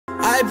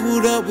I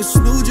pulled up with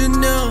SnewJ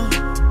now,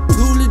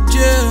 too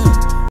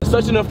legit.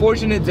 Such an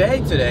unfortunate day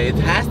today. It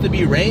has to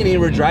be raining.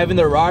 We're driving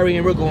the Rari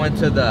and we're going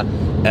to the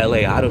LA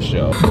Auto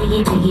Show.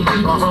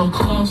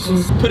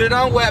 Put it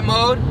on wet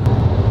mode.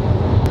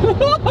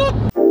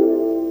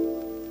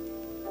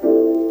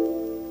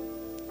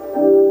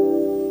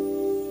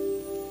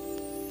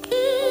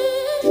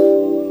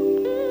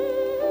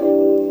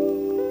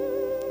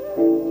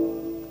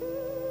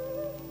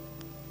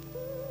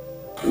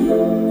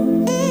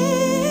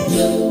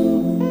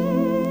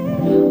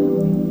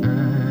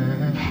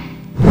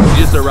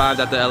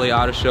 Arrived at the LA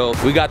Auto Show.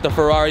 We got the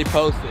Ferrari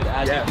posted,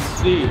 as you can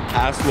see.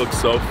 Ass looks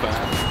so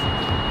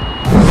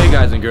fast. Hey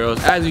guys and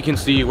girls, as you can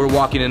see, we're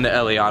walking in the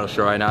LA Auto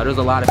Show right now. There's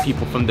a lot of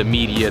people from the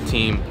media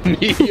team.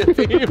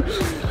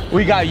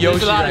 We got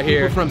Yoshi right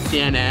here. From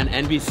CNN,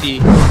 NBC.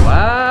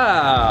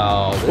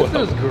 Wow,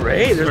 this is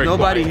great. There's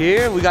nobody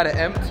here. We got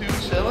an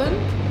M2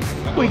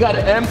 chilling. We got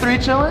an M3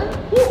 chilling.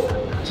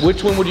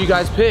 Which one would you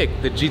guys pick?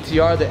 The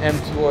GTR, the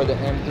M2, or the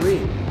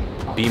M3?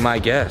 Be my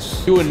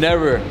guest. You would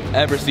never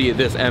ever see it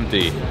this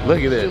empty. Look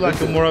at this.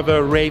 Like more of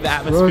a rave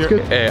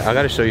atmosphere. Hey, I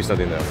gotta show you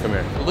something though. Come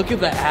here. Look at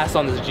the ass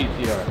on this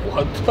GTR.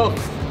 What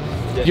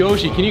the?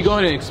 Yoshi, can you go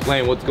ahead and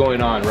explain what's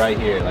going on right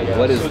here? Like,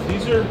 what is? So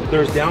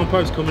there's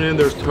downpipes coming in,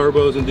 there's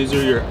turbos, and these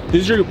are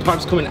your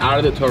pipes coming out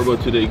of the turbo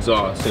to the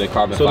exhaust. To the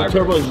carbon fiber. fiber. So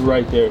the turbo is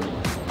right there.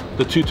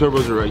 The two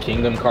turbos are right.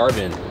 Kingdom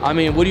Carbon. I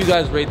mean, what do you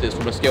guys rate this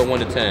from a scale 1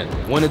 to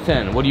 10? 1 to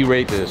 10, what do you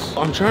rate this?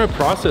 I'm trying to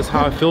process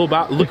how I feel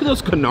about. Look at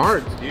those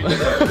canards, dude.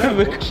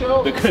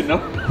 The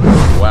canard.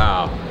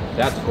 Wow,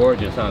 that's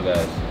gorgeous, huh,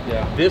 guys?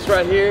 Yeah. This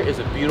right here is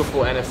a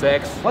beautiful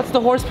NSX. What's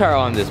the horsepower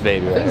on this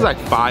baby? I think it's like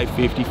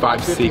 550,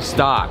 560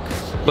 stock.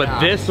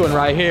 But this one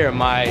right here,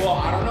 well,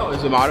 I don't know.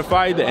 Is it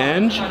modified? The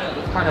Eng?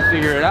 Let's kind of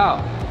figure it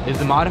out. Is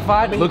it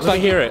modified? Looks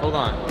like hear it. Hold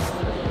on.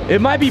 It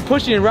might be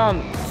pushing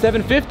around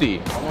 750.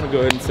 I want to go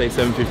ahead and say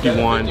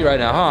 751 right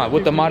now, huh?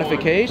 With the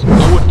modification?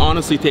 I would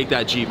honestly take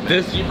that Jeep.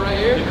 This Jeep right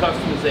here? The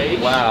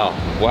customization. Wow,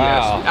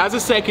 wow. Yes, as a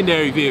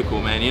secondary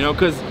vehicle, man, you know,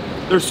 because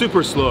they're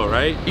super slow,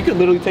 right? You could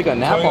literally take a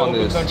nap on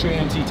this. Country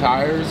MT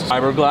tires,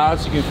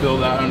 fiberglass, you can fill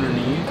that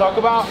underneath. Talk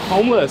about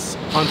homeless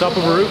on top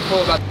of a roof.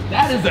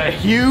 That is a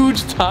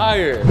huge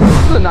tire.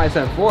 This is a nice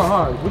M4,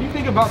 huh? What do you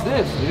think about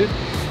this, dude?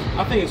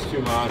 I think it's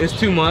too much. It's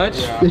too much?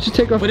 Yeah. They should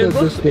take off it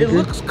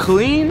looks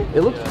clean.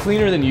 It looks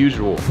cleaner than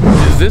usual.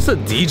 Is this a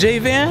DJ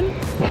van?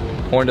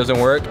 Horn doesn't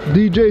work.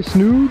 DJ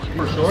SnewJ?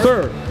 For sure.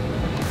 Sir.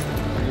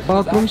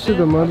 Welcome to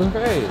the mother.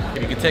 Great.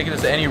 You can take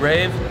this to any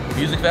rave,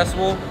 music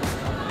festival.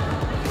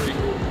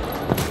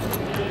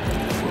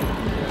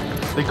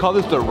 They call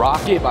this the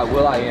Rocket by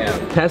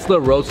will.i.am. Tesla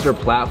Roadster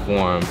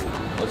platform.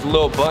 It's a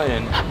little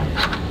button.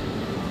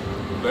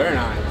 Very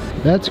nice.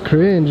 That's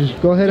cringe.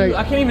 Go ahead. Dude,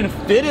 I can't even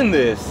fit in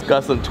this.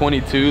 Got some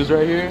 22s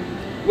right here.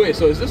 Wait,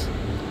 so is this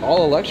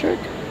all electric?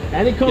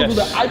 And it comes with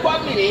an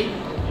iPod mini.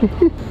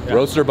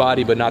 Roadster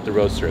body, but not the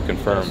Roadster,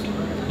 confirmed.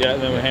 Yeah,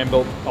 and then we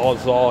hand-built,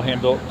 it's all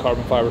hand-built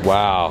carbon fiber.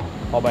 Wow.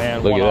 All by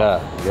hand, Look at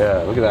that. Yeah,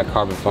 look at that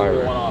carbon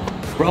fiber.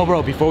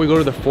 Bro, before we go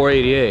to the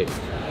 488,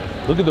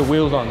 look at the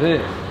wheels on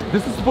this.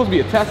 This is supposed to be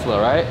a Tesla,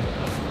 right?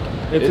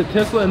 It's a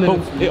Tesla, and then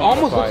it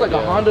almost looks like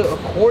a Honda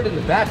Accord in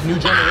the back, new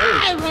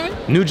generation.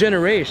 New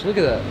generation, look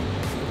at that.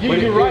 Yeah,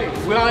 you're right.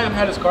 will.i.am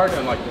had his car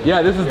done like this.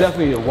 Yeah, this is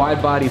definitely a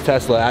wide body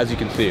Tesla, as you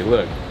can see.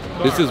 Look,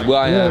 this is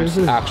will.i.am's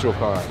actual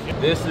car.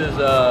 This is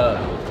a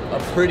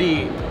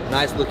pretty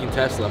nice looking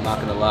Tesla, I'm not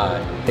gonna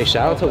lie. Hey,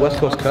 shout out to West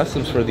Coast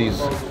Customs for these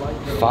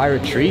fire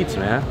treats,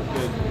 man.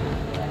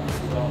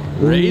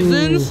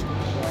 Raisins?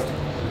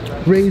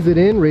 Raise it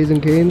in, Raisin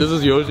Canes. This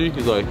is Yoshi,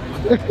 he's like.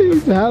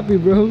 He's happy,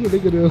 bro.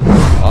 Look at him.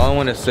 All I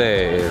wanna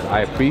say is I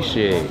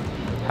appreciate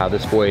how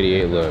this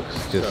 488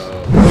 looks. Just.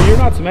 Well, you're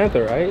not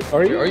Samantha, right?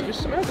 Are you? Are you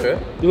Samantha?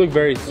 Right? You look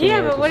very similar.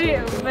 Yeah, but what are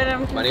you? But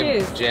I'm confused. My name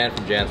is Jan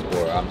from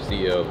Jansport. I'm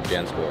CEO of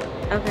Jansport.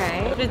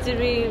 Okay.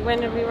 But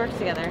when did we work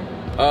together?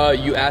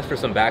 You asked for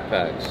some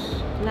backpacks.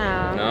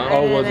 No. No?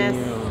 Oh, wasn't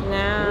you?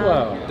 No.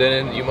 Wow.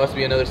 Then you must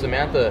be another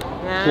Samantha.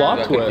 No. Plot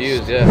Got twist.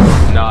 confused, yeah.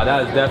 No,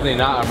 that is definitely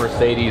not a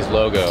Mercedes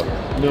logo.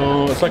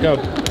 No, it's like a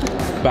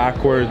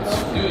backwards.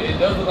 Dude, it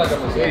does look like a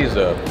Mercedes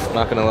though. I'm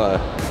not gonna lie.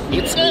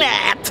 It's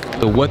not.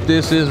 So what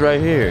this is right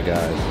here,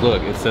 guys.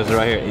 Look, it says it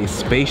right here. A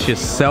spacious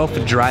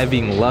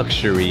self-driving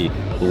luxury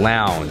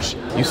lounge.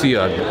 You see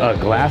a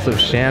glass of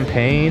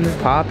champagne,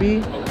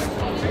 Poppy?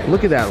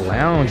 Look at that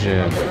lounge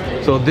in.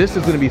 So this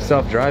is gonna be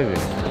self-driving.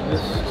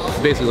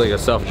 Basically like a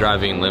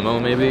self-driving limo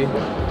maybe,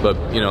 but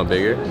you know,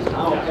 bigger.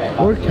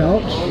 Or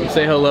couch.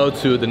 Say hello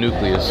to the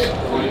Nucleus.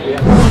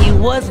 He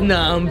was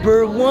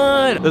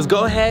 #1. Let's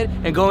go ahead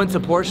and go into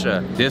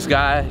Porsche. This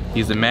guy,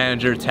 he's the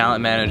manager,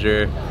 talent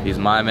manager. He's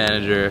my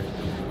manager,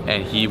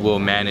 and he will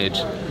manage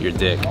your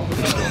dick.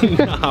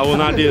 I will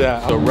not do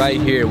that. So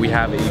right here we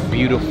have a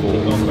beautiful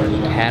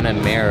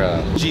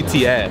Panamera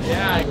GTS.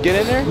 Yeah, get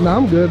in there. No,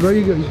 I'm good, bro.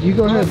 You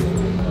go ahead.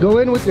 Go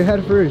in with your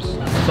head first.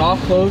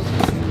 Soft close.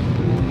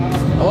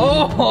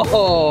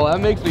 Oh, that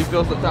makes me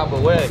feel some type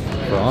of way.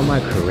 For all my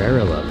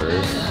Carrera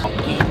lovers.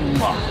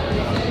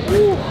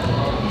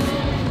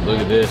 Look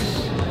at this.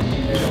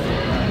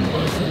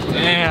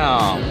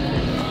 Damn.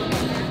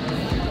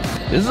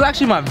 This is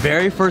actually my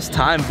very first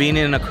time being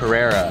in a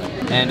Carrera.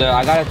 And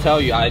I gotta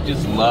tell you, I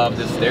just love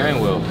this steering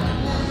wheel.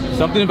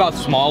 Something about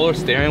smaller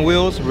steering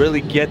wheels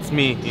really gets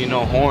me, you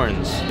know,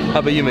 horns. How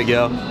about you,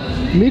 Miguel?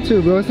 Me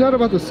too, bro. It's not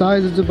about the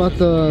size, it's about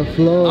the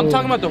flow. I'm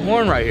talking about the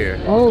horn right here.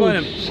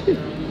 Oh, shit.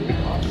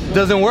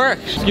 Doesn't work.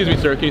 Excuse me,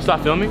 sir. Can you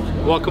stop filming?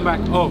 Welcome back.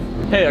 Oh,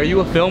 Hey, are you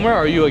a filmer or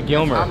are you a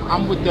Gilmer?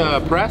 I'm with the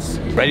press.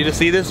 Ready to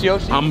see this,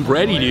 Yoshi? I'm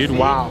ready, dude.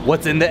 Wow.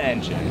 What's in the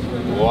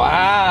engine?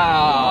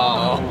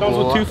 Wow. Comes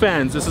with 2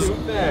 fans. This is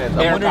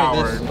air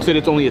powered. You said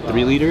it's only a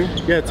 3-liter?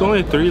 Yeah, it's only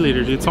a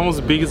 3-liter, dude. It's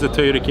almost as big as a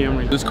Toyota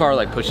Camry. This car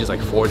like pushes like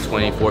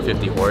 420,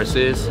 450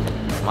 horses.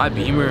 My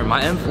Beamer,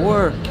 my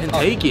M4 can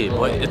take it,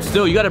 but it's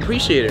still, you gotta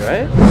appreciate it,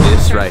 right?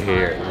 This right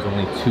here, there's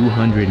only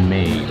 200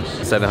 made.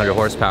 700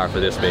 horsepower for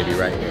this baby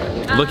right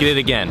here. Look at it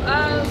again.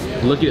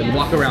 Look at it,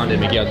 walk around it,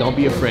 Miguel, don't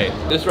be afraid.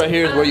 This right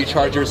here is where you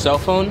charge your cell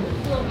phone,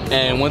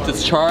 and once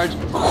it's charged,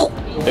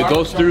 it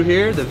goes through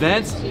here, the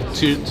vents,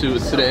 to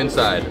the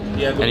inside,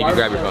 Yeah, and you can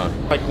grab your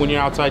phone. Like when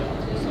you're outside,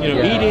 you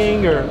know,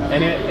 eating or...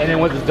 And then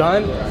once it's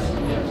done,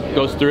 it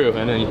goes through,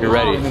 and then you're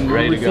ready,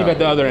 ready to receive go. at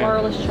the other end.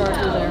 Wireless charger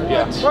there.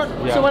 Yeah.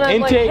 So when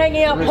I'm like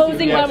hanging out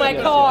posing by my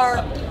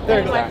car,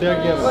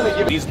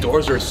 These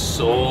doors are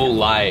so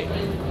light.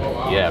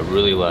 Yeah,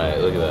 really light,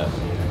 look at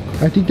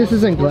that. I think this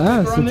isn't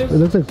glass. It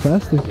looks like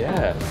plastic.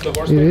 Yeah.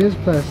 It is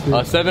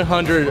plastic.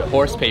 700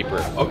 horse paper.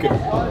 Okay.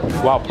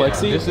 Wow,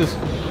 plexi. This is,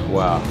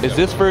 wow. Is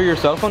this for your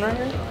cell phone right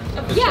here?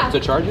 Yeah. To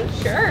charge it?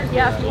 Sure.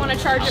 Yeah, if you want to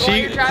charge it while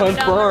She you're driving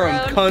down the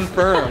road.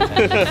 confirmed.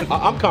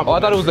 I'm confident. Oh, I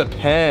thought it was a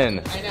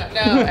pen. I know.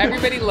 No,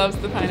 everybody loves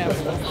the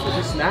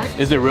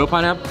pineapple. Is it real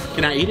pineapple?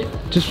 Can I eat it?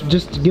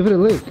 Just give it a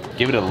lick.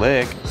 Give it a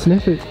lick.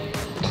 Sniff it.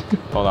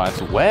 Hold on,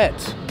 it's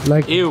wet.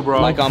 Like, Ew,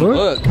 bro. Like I'm What?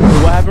 hooked.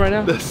 What happened right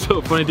now? That's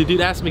so funny. The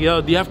dude asked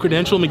Miguel, do you have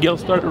credential? Miguel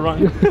started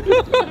running.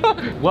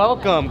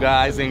 Welcome,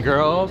 guys and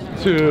girls,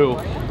 to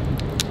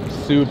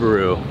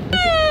Subaru.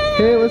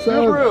 hey, what's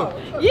up?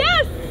 Subaru.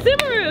 Yes,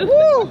 Subaru.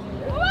 Woo!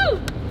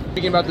 Woo!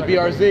 Speaking about the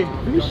BRZ,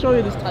 let me show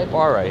you this Type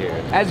R right here.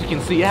 As you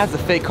can see, it has the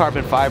fake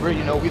carbon fiber.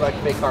 You know, we like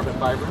fake carbon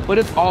fiber. But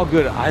it's all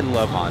good. I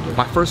love Honda.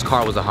 My first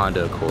car was a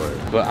Honda Accord.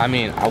 But I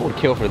mean, I would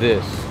kill for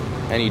this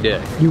any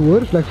day. You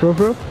would? Like,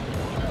 bro?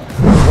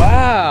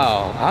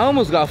 Wow, I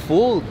almost got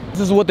fooled. This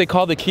is what they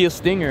call the Kia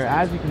Stinger,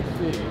 as you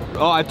can see.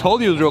 Oh, I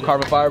told you it was real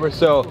carbon fiber.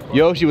 So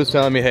Yoshi was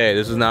telling me, hey,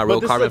 this is not real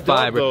carbon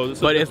fiber.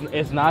 But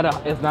it's not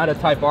a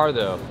Type R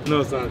though. No,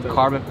 it's not.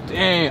 Carbon.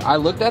 Dang, I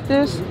looked at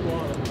this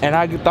and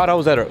I thought I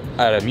was at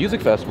a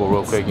music festival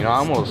real quick. You know, I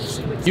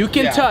almost. You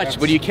can touch,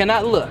 but you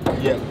cannot look.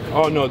 Yeah.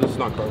 Oh no, this is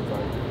not carbon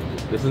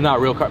fiber. This is not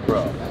real carbon,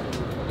 bro.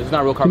 This is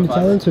not real Can carbon you tell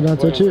fiber. them to not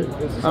touch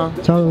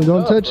it? Tell them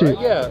don't touch it.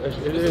 Yeah.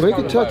 We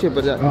can touch it,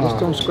 but just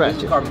don't scratch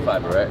It's it. carbon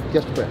fiber, right?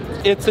 Just press.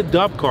 It's a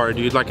dub car,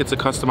 dude. Like it's a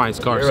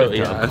customized car. Really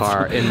so, is a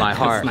car in my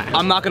heart. Nice.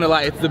 I'm not gonna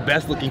lie, it's the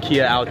best looking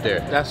Kia out there.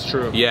 That's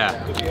true.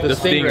 Yeah, the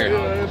Stinger.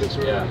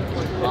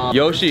 Yeah.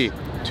 Yoshi,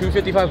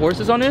 255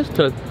 horses on this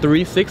to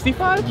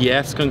 365?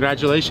 Yes,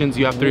 congratulations.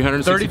 You have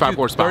 365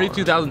 horsepower.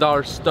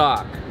 $32,000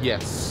 stock.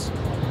 Yes.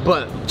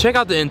 But check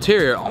out the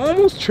interior.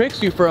 Almost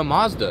tricks you for a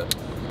Mazda.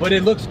 But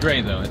it looks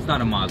great though. It's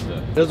not a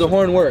Mazda. Does the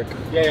horn work?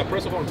 Yeah,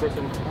 press the horn, press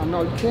the horn. Oh,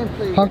 no, you can't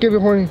play. I'll give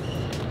it horny.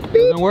 It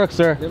doesn't work,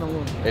 sir. They don't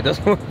want. It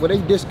doesn't work. Well, they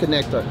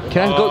disconnect her.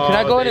 Can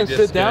I go ahead and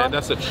sit down?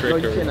 That's a No,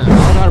 tricker. you I cannot. don't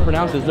know how to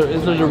pronounce it.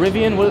 Is there a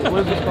Rivian? What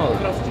is this called?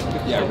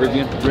 Yeah,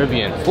 Rivian.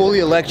 Rivian. Fully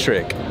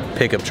electric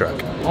pickup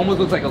truck. Almost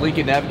looks like a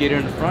Lincoln Navigator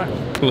in the front.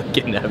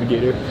 Lincoln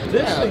Navigator.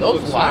 Yeah,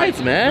 those lights,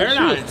 man. Very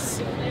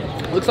nice.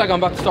 Looks like I'm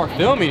about to start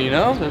filming, you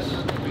know?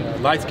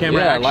 Lights,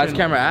 camera, Yeah, action. lights,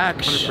 camera,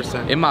 action.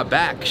 100%. In my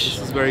back. This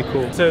is very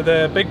cool. So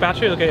the big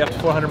battery will get you up to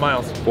 400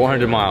 miles.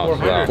 400 miles.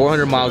 400. Wow.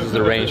 400 miles is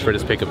the range for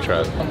this pickup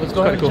truck. Let's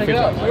go ahead and cool check it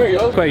feature. out. There you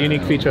go. Quite a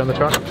unique feature on the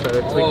truck. So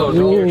it's Oh,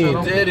 no, he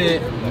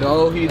didn't.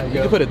 No, you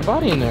can put a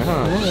body in there,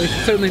 huh? Yeah, you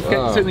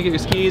can certainly get your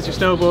skis, your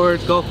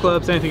snowboards, golf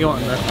clubs, anything you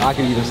want in there. I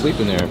could even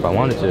sleep in there if I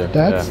wanted to.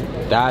 That's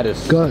that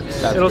is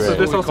guts. That's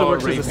This also call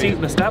works it as a seat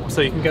and a step, so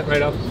you can get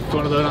right up if you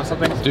want to load on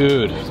something.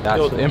 Dude,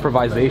 that's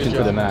improvisation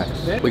to the max.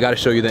 We got to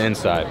show you the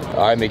inside.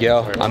 All right,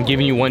 Miguel, I'm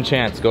giving you one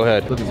chance. Go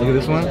ahead. Look at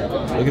this one.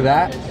 Look at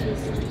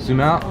that. Zoom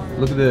out.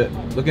 Look at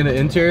the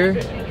interior.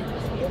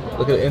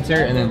 Look at the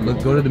interior, and then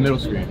go to the middle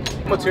screen.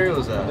 What material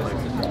is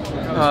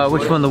that?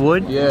 Which one, the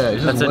wood? Yeah,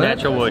 it's That's just a wood.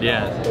 natural wood,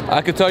 yeah.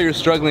 I could tell you're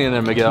struggling in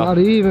there, Miguel. Not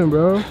even,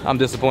 bro. I'm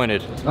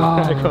disappointed.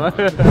 Ah,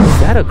 Is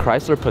that a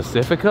Chrysler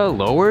Pacifica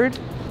lowered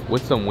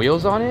with some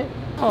wheels on it?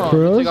 Oh,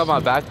 For us? take out my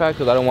backpack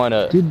because I don't want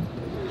to. dude,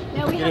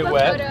 No, we Get have it a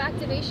wet? photo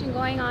activation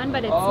going on,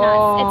 but it's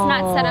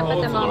not set up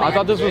at the moment. I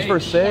thought this was for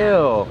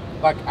sale.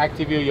 Like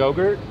Activia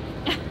yogurt.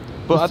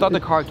 But I thought the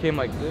car came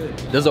like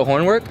this. Does the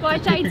horn work?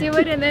 Watch I do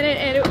it and then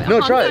it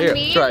No, honks try it. on Here,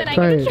 me try and it. then I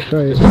try get it, to try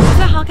it. It's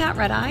a Hellcat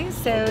Red Eye.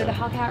 So the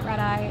Hellcat Red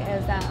Eye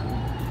is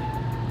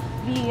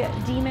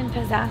the demon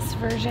possessed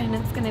version.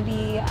 It's going to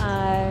be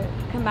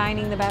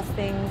combining the best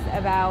things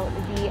about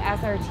the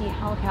SRT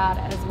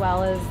Hellcat as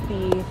well as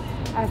the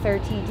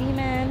SRT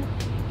Demon.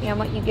 And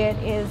what you get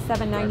is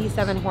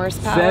 797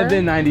 horsepower.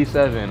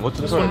 797. What's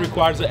the This one torque?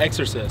 requires an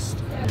exorcist.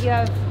 You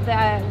have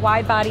the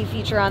wide body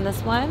feature on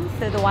this one.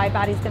 So the wide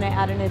body is going to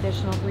add an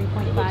additional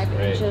 3.5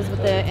 inches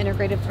with the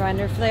integrated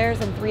fender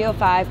flares and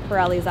 305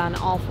 Pirellis on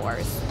all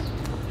fours.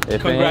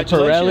 If it ain't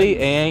Pirelli,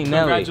 it ain't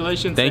Nelly.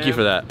 Congratulations, Thank you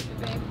for that.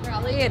 If it ain't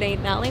Pirelli, it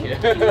ain't Nelly.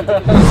 Is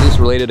this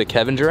related to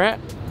Kevin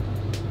Durant?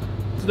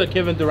 This is the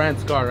Kevin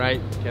Durant's car,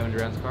 right? Kevin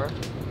Durant's car?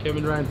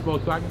 Kevin Durant's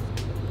Volkswagen?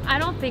 I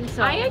don't think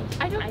so. I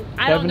Kevin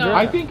don't know.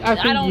 I think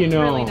you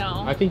know. Really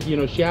know. I think you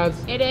know. She has.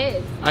 It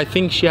is. I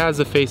think she has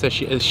a face that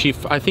she.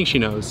 I think she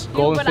knows.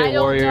 Golden State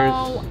Warriors.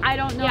 I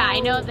don't know. Yeah, I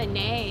know the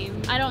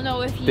name. I don't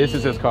know if he. This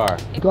is his car.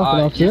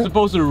 Off, You're yeah?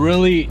 supposed to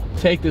really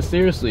take this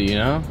seriously, you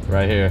know?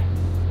 Right here.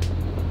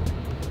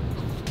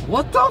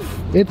 What the f?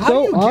 It's How so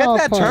do you get off,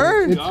 that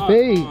turn? It's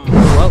fake.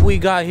 What we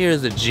got here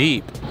is a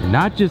Jeep.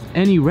 Not just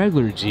any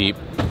regular Jeep.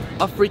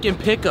 A freaking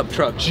pickup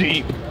truck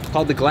Jeep. It's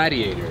called the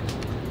Gladiator.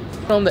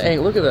 From the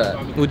look at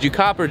that. Would you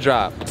cop or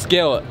drop?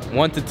 Scale it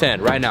 1 to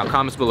 10 right now.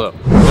 Comments below.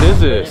 What is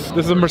this?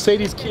 This is a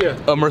Mercedes Kia.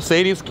 A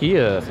Mercedes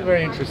Kia. It's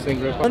very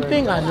interesting. One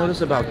thing I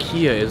noticed about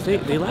Kia is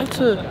they like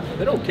to.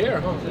 They don't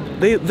care, huh?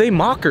 They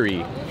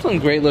mockery. Some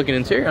great looking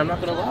interior. I'm not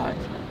gonna lie.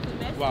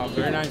 Wow,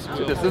 very nice.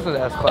 This is an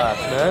S class,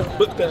 man.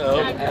 What the hell?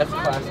 S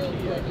class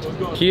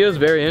Kia. Kia's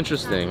very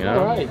interesting, you know?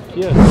 All right,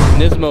 yeah.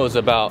 Nismo is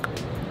about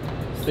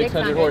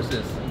 600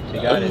 horses.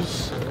 You got it.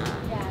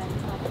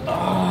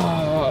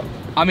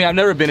 I mean, I've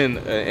never been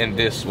in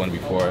this one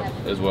before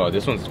as well.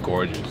 This one's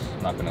gorgeous,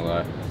 not gonna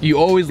lie. You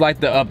always like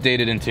the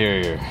updated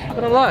interior. Not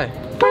gonna lie.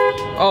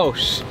 Oh,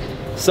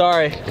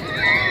 sorry.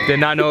 Did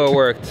not know it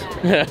worked.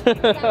 That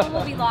one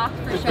will be locked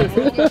for sure.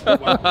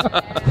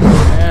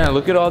 Man,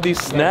 look at all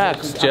these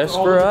snacks just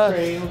for us.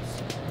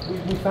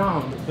 We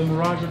found the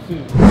Mirage of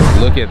food.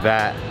 Look at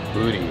that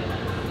booty.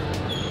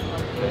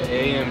 The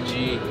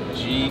AMG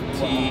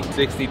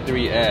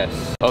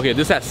GT63S. Okay,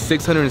 this has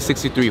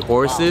 663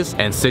 horses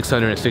and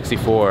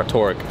 664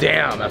 torque.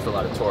 Damn, that's a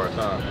lot of torque,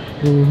 huh?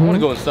 I wanna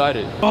go inside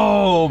it.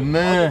 Oh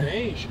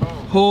man.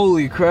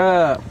 Holy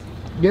crap.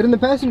 Get in the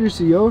passenger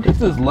seat, yo.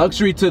 This is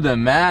luxury to the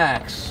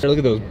max. Look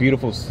at those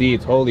beautiful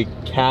seats. Holy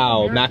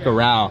cow,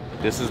 Macarao.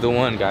 This is the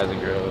one, guys and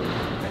girls.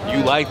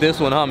 You like this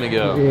one, huh,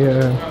 Miguel?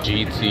 Yeah.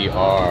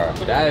 GTR.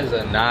 That is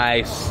a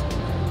nice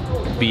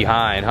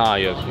behind, huh,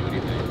 Yoshi? What do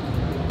you think?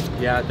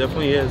 Yeah, it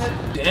definitely is.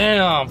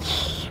 Damn.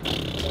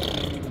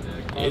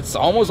 It's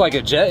almost like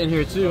a jet in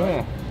here too,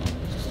 huh?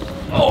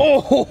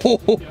 Oh!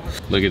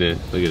 Look at it,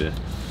 look at it.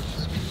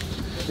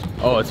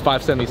 Oh, it's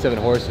 577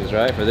 horses,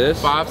 right, for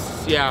this?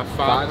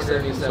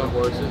 577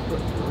 horses.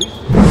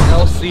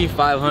 LC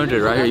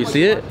 500 right here. You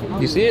see it?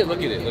 You see it? Look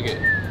at it, look at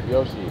it.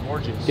 Yoshi.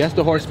 Guess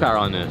the horsepower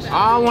on this.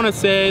 I want to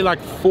say like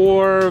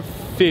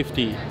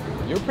 450.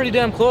 You're pretty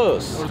damn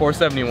close.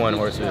 471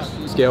 horses.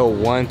 Scale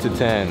 1 to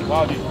 10.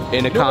 Wow, dude.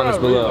 In the comments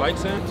below. Really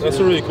like, that's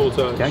a really cool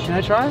touch. Can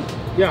I try?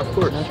 Yeah, of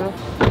course.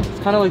 It's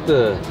kind of like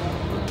the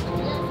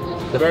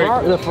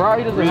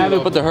Ferrari doesn't have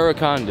it, but the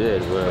Huracan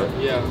did, bro.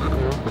 Yeah.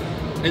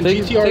 And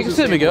Take GTR a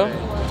sip, Miguel.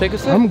 Take a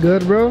sip. I'm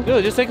good, bro.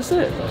 Good, just take a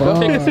sip.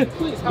 Take a sip,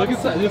 please. Look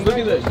at this. Look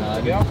at this.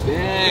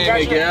 Dang,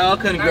 Miguel,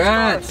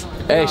 congrats.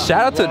 Hey,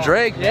 shout out to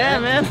Drake. Yeah,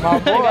 man. My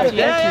boy.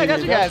 Yeah, I got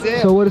you guys.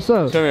 Yeah. So what's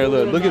up? Come here,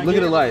 look at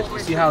the lights. You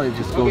see how it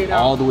just goes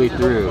all the way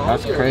through?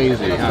 That's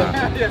crazy,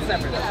 huh?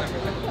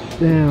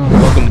 Damn.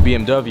 Welcome to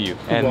BMW.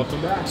 And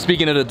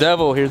speaking of the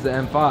devil, here's the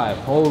M5.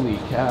 Holy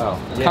cow.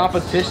 Yes.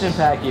 Competition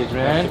package,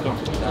 man.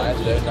 Nice,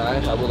 very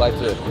nice. I would like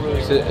to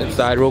sit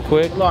inside real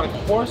quick. A lot of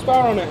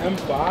horsepower on the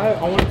M5.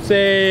 I want to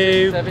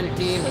say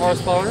 617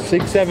 horsepower.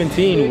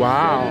 617.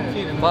 Wow.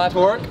 5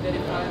 torque.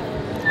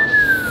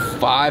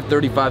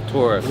 535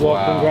 torque. Well,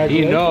 wow.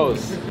 He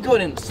knows. Go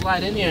ahead and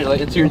slide in here, like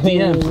into your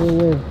DMs.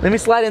 Let me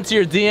slide into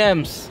your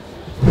DMs.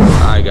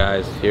 All right,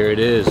 guys. Here it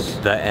is.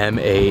 The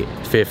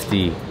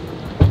M850.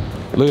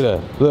 Look at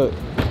that, look.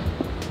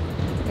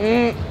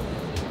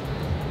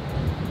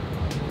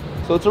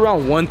 So it's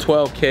around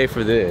 112K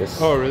for this.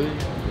 Oh, really?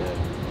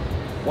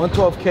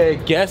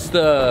 112K, guess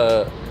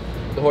the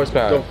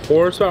horsepower. The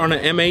horsepower on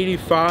an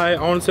M850, I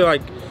want to say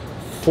like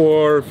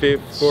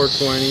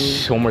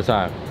 420. One more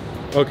time.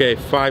 Okay,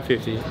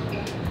 550.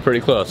 Pretty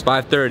close,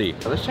 530.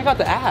 Let's check out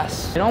the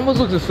ass. It almost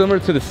looks similar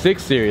to the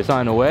 6 Series,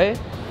 huh, in a way.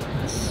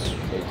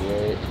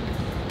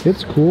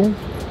 It's cool.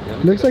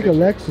 Looks like a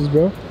Lexus,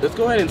 bro. Let's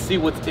go ahead and see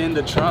what's in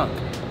the trunk.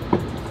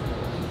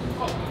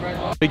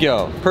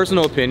 Miguel,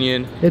 personal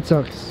opinion. It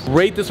sucks.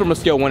 Rate this from a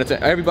scale 1 to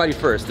 10. Everybody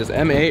first. This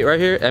M8 right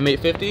here,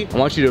 M850. I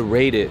want you to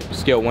rate it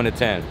scale 1 to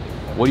 10.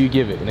 What do you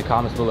give it in the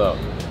comments below?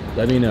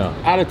 Let me know.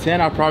 Out of 10,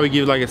 I'll probably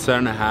give it like a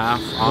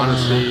 7.5,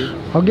 honestly.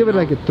 I'll give it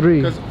like a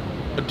 3.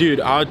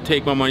 Dude, I'll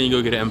take my money and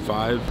go get an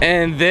M5.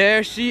 And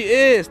there she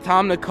is.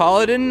 Time to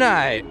call it a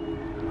night.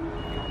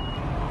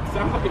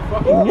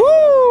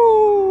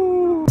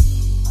 Woo!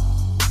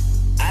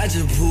 I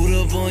just pulled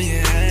up on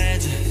your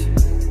address.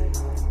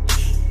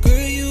 Girl,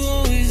 you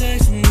always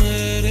acting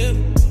mad at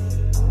me.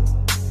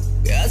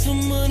 Got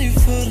some money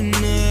for the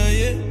night,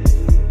 yeah.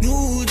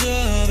 New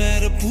job,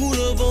 had to pull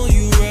up on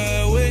you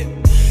right away.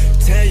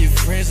 Tell your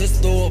friends, let's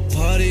throw a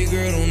party,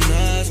 girl, don't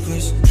ask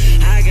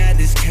questions. I got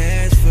this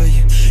cash